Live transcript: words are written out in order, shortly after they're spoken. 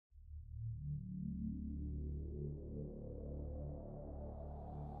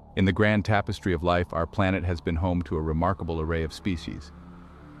In the grand tapestry of life, our planet has been home to a remarkable array of species.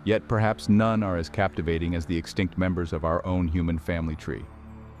 Yet perhaps none are as captivating as the extinct members of our own human family tree.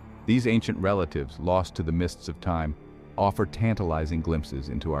 These ancient relatives, lost to the mists of time, offer tantalizing glimpses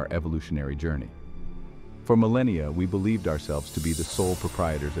into our evolutionary journey. For millennia, we believed ourselves to be the sole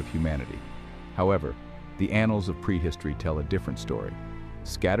proprietors of humanity. However, the annals of prehistory tell a different story.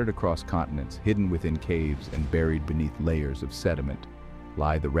 Scattered across continents, hidden within caves and buried beneath layers of sediment,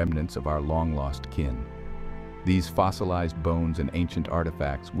 lie the remnants of our long-lost kin. These fossilized bones and ancient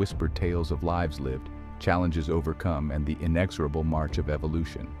artifacts whisper tales of lives lived, challenges overcome, and the inexorable march of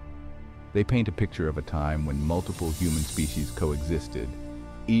evolution. They paint a picture of a time when multiple human species coexisted,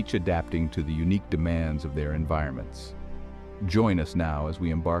 each adapting to the unique demands of their environments. Join us now as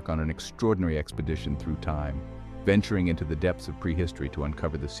we embark on an extraordinary expedition through time, venturing into the depths of prehistory to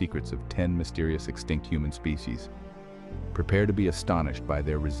uncover the secrets of 10 mysterious extinct human species. Prepare to be astonished by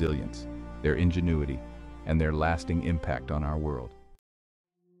their resilience, their ingenuity, and their lasting impact on our world.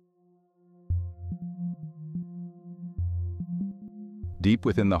 Deep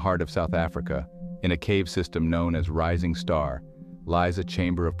within the heart of South Africa, in a cave system known as Rising Star, lies a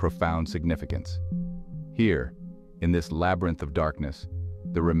chamber of profound significance. Here, in this labyrinth of darkness,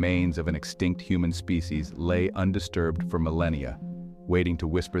 the remains of an extinct human species lay undisturbed for millennia, waiting to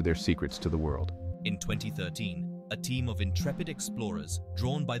whisper their secrets to the world. In 2013, a team of intrepid explorers,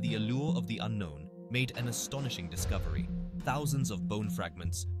 drawn by the allure of the unknown, made an astonishing discovery. Thousands of bone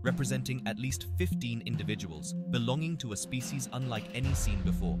fragments, representing at least 15 individuals, belonging to a species unlike any seen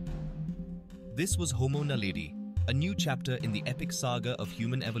before. This was Homo naledi, a new chapter in the epic saga of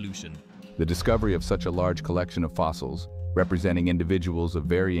human evolution. The discovery of such a large collection of fossils, representing individuals of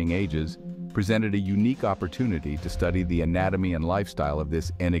varying ages, presented a unique opportunity to study the anatomy and lifestyle of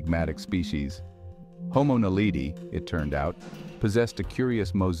this enigmatic species. Homo naledi, it turned out, possessed a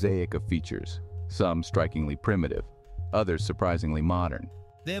curious mosaic of features, some strikingly primitive, others surprisingly modern.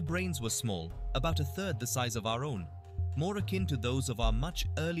 Their brains were small, about a third the size of our own, more akin to those of our much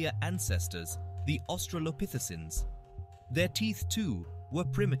earlier ancestors, the Australopithecines. Their teeth, too, were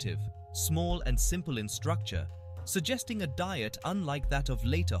primitive, small and simple in structure, suggesting a diet unlike that of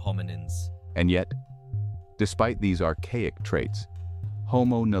later hominins. And yet, despite these archaic traits,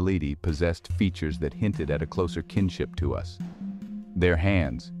 Homo naledi possessed features that hinted at a closer kinship to us. Their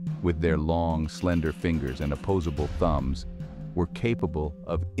hands, with their long, slender fingers and opposable thumbs, were capable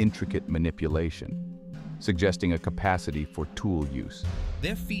of intricate manipulation, suggesting a capacity for tool use.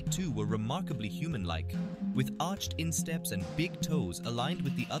 Their feet, too, were remarkably human-like, with arched insteps and big toes aligned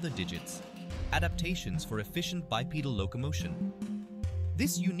with the other digits, adaptations for efficient bipedal locomotion.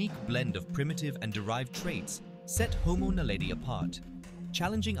 This unique blend of primitive and derived traits set Homo naledi apart,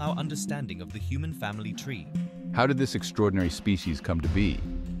 challenging our understanding of the human family tree. How did this extraordinary species come to be?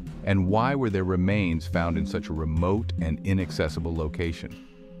 And why were their remains found in such a remote and inaccessible location?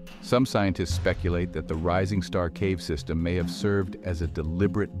 Some scientists speculate that the Rising Star cave system may have served as a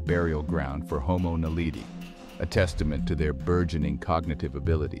deliberate burial ground for Homo naledi, a testament to their burgeoning cognitive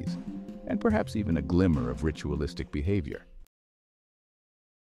abilities, and perhaps even a glimmer of ritualistic behavior.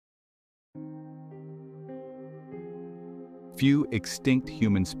 Few extinct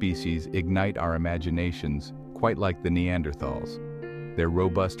human species ignite our imaginations quite like the Neanderthals. Their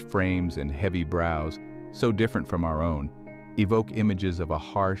robust frames and heavy brows, so different from our own, evoke images of a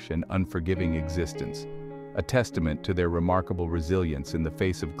harsh and unforgiving existence, a testament to their remarkable resilience in the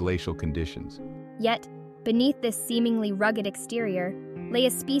face of glacial conditions. Yet, beneath this seemingly rugged exterior, lay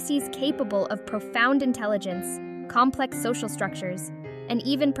a species capable of profound intelligence, complex social structures, and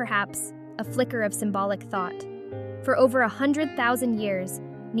even perhaps a flicker of symbolic thought. For over 100,000 years,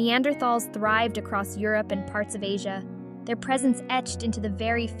 Neanderthals thrived across Europe and parts of Asia, their presence etched into the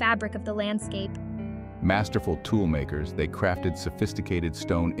very fabric of the landscape. Masterful toolmakers, they crafted sophisticated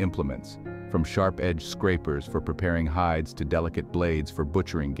stone implements, from sharp-edged scrapers for preparing hides to delicate blades for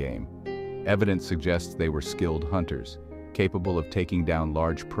butchering game. Evidence suggests they were skilled hunters, capable of taking down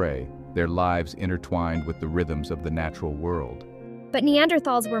large prey, their lives intertwined with the rhythms of the natural world. But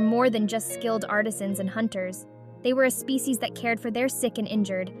Neanderthals were more than just skilled artisans and hunters. They were a species that cared for their sick and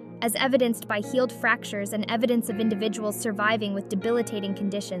injured, as evidenced by healed fractures and evidence of individuals surviving with debilitating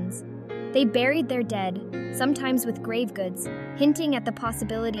conditions. They buried their dead, sometimes with grave goods, hinting at the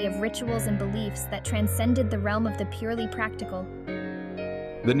possibility of rituals and beliefs that transcended the realm of the purely practical.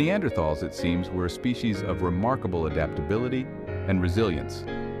 The Neanderthals, it seems, were a species of remarkable adaptability and resilience,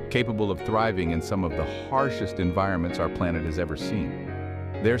 capable of thriving in some of the harshest environments our planet has ever seen.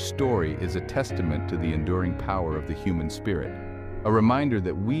 Their story is a testament to the enduring power of the human spirit, a reminder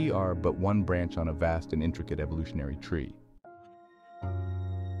that we are but one branch on a vast and intricate evolutionary tree.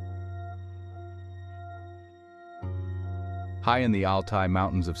 High in the Altai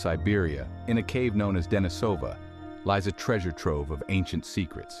Mountains of Siberia, in a cave known as Denisova, lies a treasure trove of ancient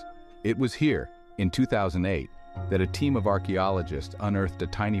secrets. It was here, in 2008, that a team of archaeologists unearthed a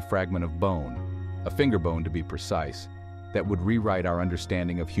tiny fragment of bone, a finger bone to be precise, that would rewrite our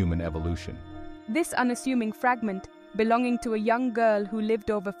understanding of human evolution. This unassuming fragment, belonging to a young girl who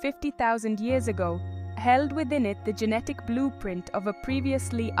lived over 50,000 years ago, held within it the genetic blueprint of a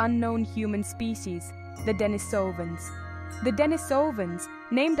previously unknown human species, the Denisovans. The Denisovans,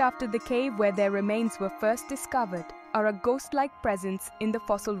 named after the cave where their remains were first discovered, are a ghost-like presence in the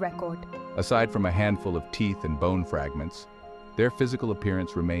fossil record. Aside from a handful of teeth and bone fragments, their physical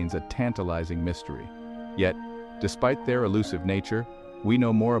appearance remains a tantalizing mystery. Yet, despite their elusive nature, we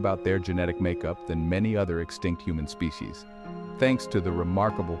know more about their genetic makeup than many other extinct human species, thanks to the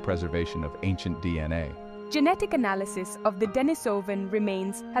remarkable preservation of ancient DNA. Genetic analysis of the Denisovan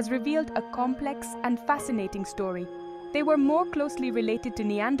remains has revealed a complex and fascinating story. They were more closely related to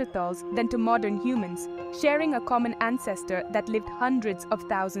Neanderthals than to modern humans, sharing a common ancestor that lived hundreds of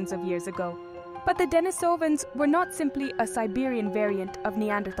thousands of years ago. But the Denisovans were not simply a Siberian variant of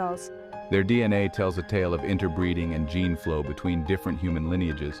Neanderthals. Their DNA tells a tale of interbreeding and gene flow between different human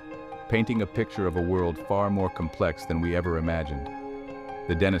lineages, painting a picture of a world far more complex than we ever imagined.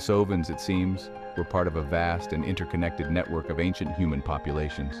 The Denisovans, it seems, were part of a vast and interconnected network of ancient human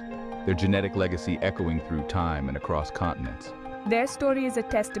populations, their genetic legacy echoing through time and across continents. Their story is a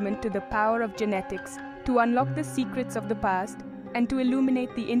testament to the power of genetics to unlock the secrets of the past and to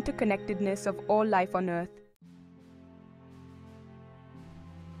illuminate the interconnectedness of all life on Earth.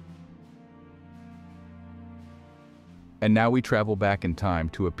 And now we travel back in time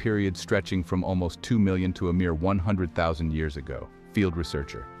to a period stretching from almost 2 million to a mere 100,000 years ago. Field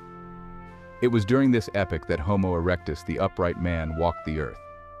researcher. It was during this epoch that Homo erectus, the upright man, walked the earth.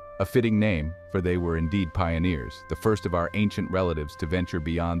 A fitting name, for they were indeed pioneers, the first of our ancient relatives to venture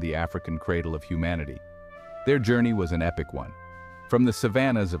beyond the African cradle of humanity. Their journey was an epic one. From the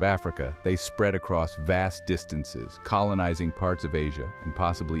savannas of Africa, they spread across vast distances, colonizing parts of Asia and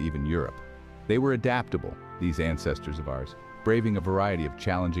possibly even Europe. They were adaptable, these ancestors of ours, braving a variety of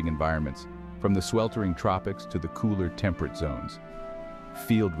challenging environments, from the sweltering tropics to the cooler temperate zones.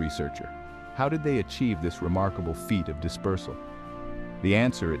 Field researcher. How did they achieve this remarkable feat of dispersal? The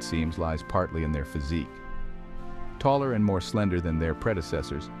answer, it seems, lies partly in their physique. Taller and more slender than their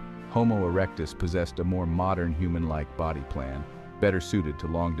predecessors, Homo erectus possessed a more modern human-like body plan, better suited to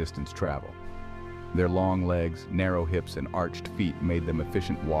long-distance travel. Their long legs, narrow hips, and arched feet made them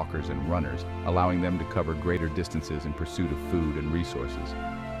efficient walkers and runners, allowing them to cover greater distances in pursuit of food and resources.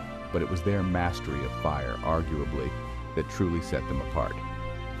 But it was their mastery of fire, arguably, that truly set them apart.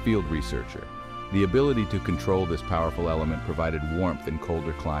 Field researcher. The ability to control this powerful element provided warmth in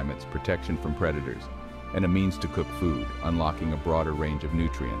colder climates, protection from predators, and a means to cook food, unlocking a broader range of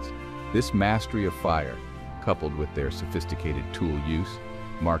nutrients. This mastery of fire, coupled with their sophisticated tool use,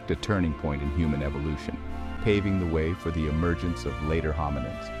 marked a turning point in human evolution, paving the way for the emergence of later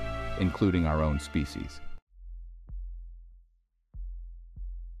hominids, including our own species.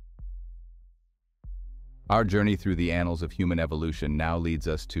 Our journey through the annals of human evolution now leads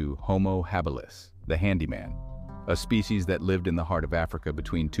us to Homo habilis, the handyman, a species that lived in the heart of Africa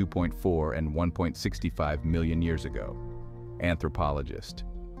between 2.4 and 1.65 million years ago. Anthropologist.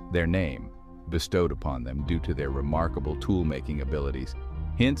 Their name, bestowed upon them due to their remarkable tool-making abilities,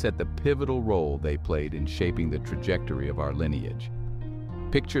 hints at the pivotal role they played in shaping the trajectory of our lineage.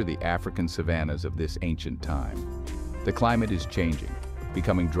 Picture the African savannas of this ancient time. The climate is changing,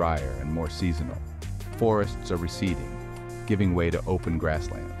 becoming drier and more seasonal. Forests are receding, giving way to open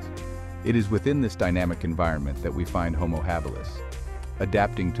grasslands. It is within this dynamic environment that we find Homo habilis,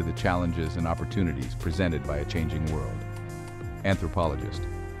 adapting to the challenges and opportunities presented by a changing world. Anthropologist.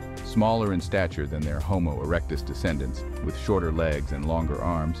 Smaller in stature than their Homo erectus descendants, with shorter legs and longer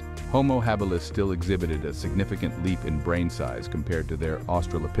arms, Homo habilis still exhibited a significant leap in brain size compared to their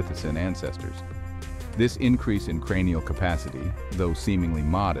Australopithecine ancestors. This increase in cranial capacity, though seemingly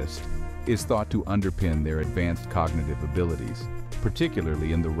modest, is thought to underpin their advanced cognitive abilities,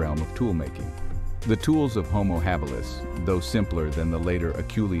 particularly in the realm of toolmaking. The tools of Homo habilis, though simpler than the later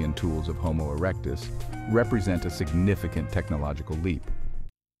Acheulean tools of Homo erectus, represent a significant technological leap.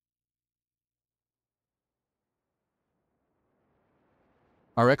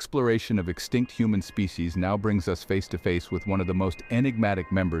 Our exploration of extinct human species now brings us face to face with one of the most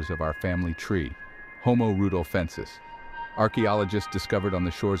enigmatic members of our family tree, Homo rudolfensis. Archaeologists discovered on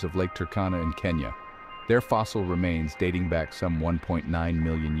the shores of Lake Turkana in Kenya. Their fossil remains, dating back some 1.9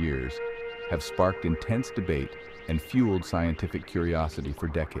 million years, have sparked intense debate and fueled scientific curiosity for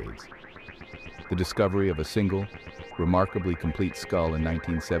decades. The discovery of a single, remarkably complete skull in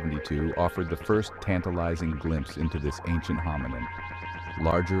 1972 offered the first tantalizing glimpse into this ancient hominin.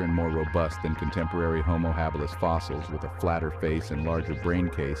 Larger and more robust than contemporary Homo habilis fossils with a flatter face and larger brain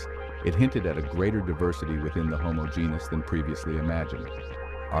case, it hinted at a greater diversity within the Homo genus than previously imagined.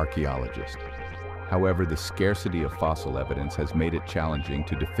 Archaeologist. However, the scarcity of fossil evidence has made it challenging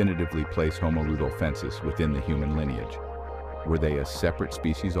to definitively place Homo rudolfensis within the human lineage. Were they a separate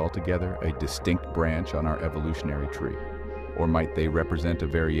species altogether, a distinct branch on our evolutionary tree? Or might they represent a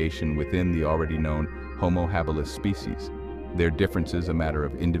variation within the already known Homo habilis species? Their differences a matter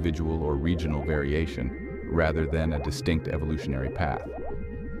of individual or regional variation, rather than a distinct evolutionary path.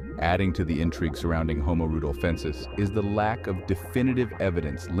 Adding to the intrigue surrounding Homo rudolfensis is the lack of definitive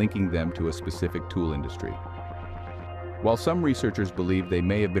evidence linking them to a specific tool industry. While some researchers believe they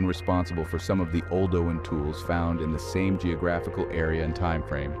may have been responsible for some of the Oldowan tools found in the same geographical area and time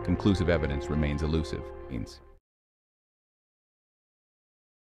frame, conclusive evidence remains elusive.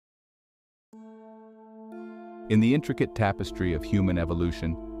 In the intricate tapestry of human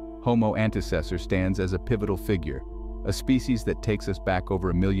evolution, Homo antecessor stands as a pivotal figure, a species that takes us back over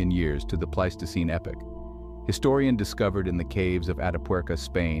 1 million years to the Pleistocene epoch. Historian discovered in the caves of Atapuerca,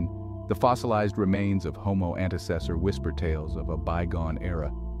 Spain, the fossilized remains of Homo antecessor whisper tales of a bygone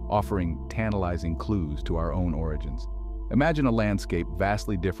era, offering tantalizing clues to our own origins. Imagine a landscape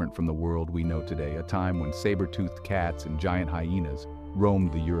vastly different from the world we know today, a time when saber-toothed cats and giant hyenas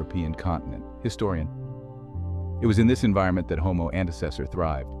roamed the European continent. Historian. It was in this environment that Homo antecessor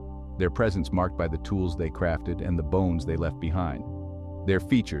thrived, their presence marked by the tools they crafted and the bones they left behind. Their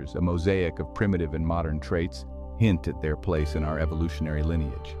features, a mosaic of primitive and modern traits, hint at their place in our evolutionary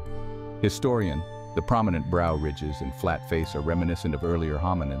lineage. Historian, the prominent brow ridges and flat face are reminiscent of earlier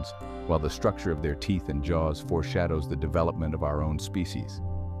hominins, while the structure of their teeth and jaws foreshadows the development of our own species.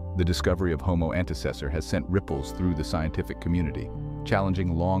 The discovery of Homo antecessor has sent ripples through the scientific community,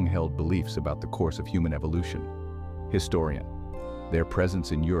 challenging long-held beliefs about the course of human evolution. Historian. Their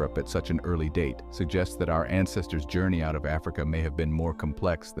presence in Europe at such an early date suggests that our ancestors' journey out of Africa may have been more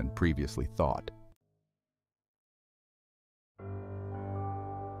complex than previously thought.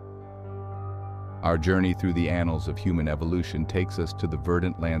 Our journey through the annals of human evolution takes us to the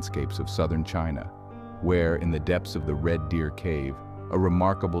verdant landscapes of southern China, where, in the depths of the Red Deer Cave, a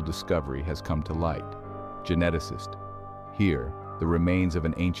remarkable discovery has come to light. Geneticist. Here, the remains of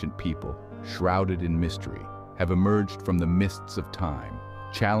an ancient people, shrouded in mystery, have emerged from the mists of time,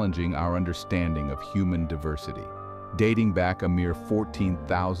 challenging our understanding of human diversity. Dating back a mere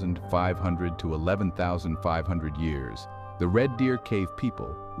 14,500 to 11,500 years, the Red Deer Cave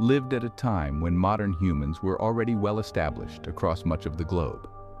people lived at a time when modern humans were already well established across much of the globe.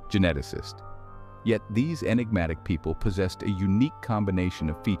 Geneticist. Yet these enigmatic people possessed a unique combination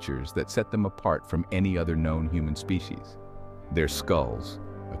of features that set them apart from any other known human species. Their skulls,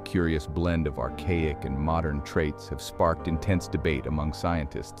 a curious blend of archaic and modern traits, have sparked intense debate among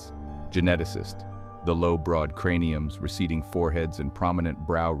scientists. Geneticists. The low, broad craniums, receding foreheads, and prominent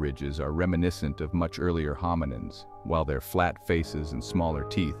brow ridges are reminiscent of much earlier hominins, while their flat faces and smaller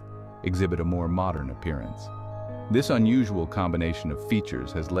teeth exhibit a more modern appearance. This unusual combination of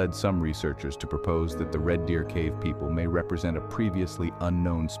features has led some researchers to propose that the Red Deer Cave people may represent a previously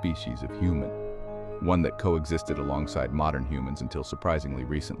unknown species of human, one that coexisted alongside modern humans until surprisingly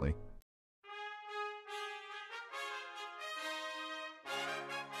recently.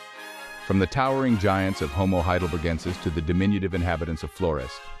 From the towering giants of Homo heidelbergensis to the diminutive inhabitants of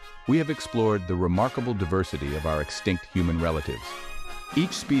Flores, we have explored the remarkable diversity of our extinct human relatives.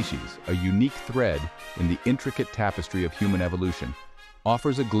 Each species, a unique thread in the intricate tapestry of human evolution,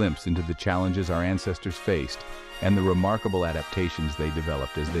 offers a glimpse into the challenges our ancestors faced and the remarkable adaptations they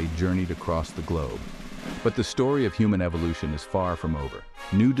developed as they journeyed across the globe. But the story of human evolution is far from over.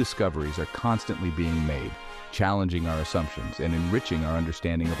 New discoveries are constantly being made, challenging our assumptions and enriching our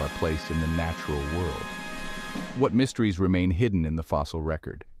understanding of our place in the natural world. What mysteries remain hidden in the fossil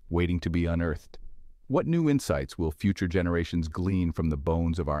record, waiting to be unearthed? What new insights will future generations glean from the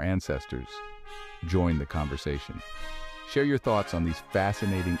bones of our ancestors? Join the conversation. Share your thoughts on these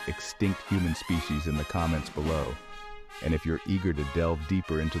fascinating extinct human species in the comments below. And if you're eager to delve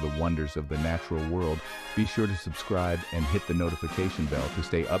deeper into the wonders of the natural world, be sure to subscribe and hit the notification bell to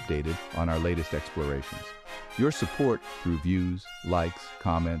stay updated on our latest explorations. Your support through views, likes,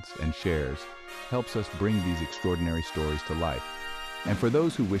 comments, and shares helps us bring these extraordinary stories to life. And for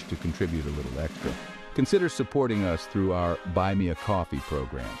those who wish to contribute a little extra, consider supporting us through our Buy Me a Coffee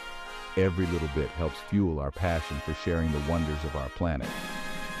program. Every little bit helps fuel our passion for sharing the wonders of our planet.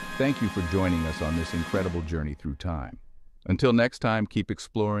 Thank you for joining us on this incredible journey through time. Until next time, keep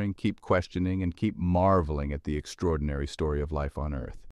exploring, keep questioning, and keep marveling at the extraordinary story of life on Earth.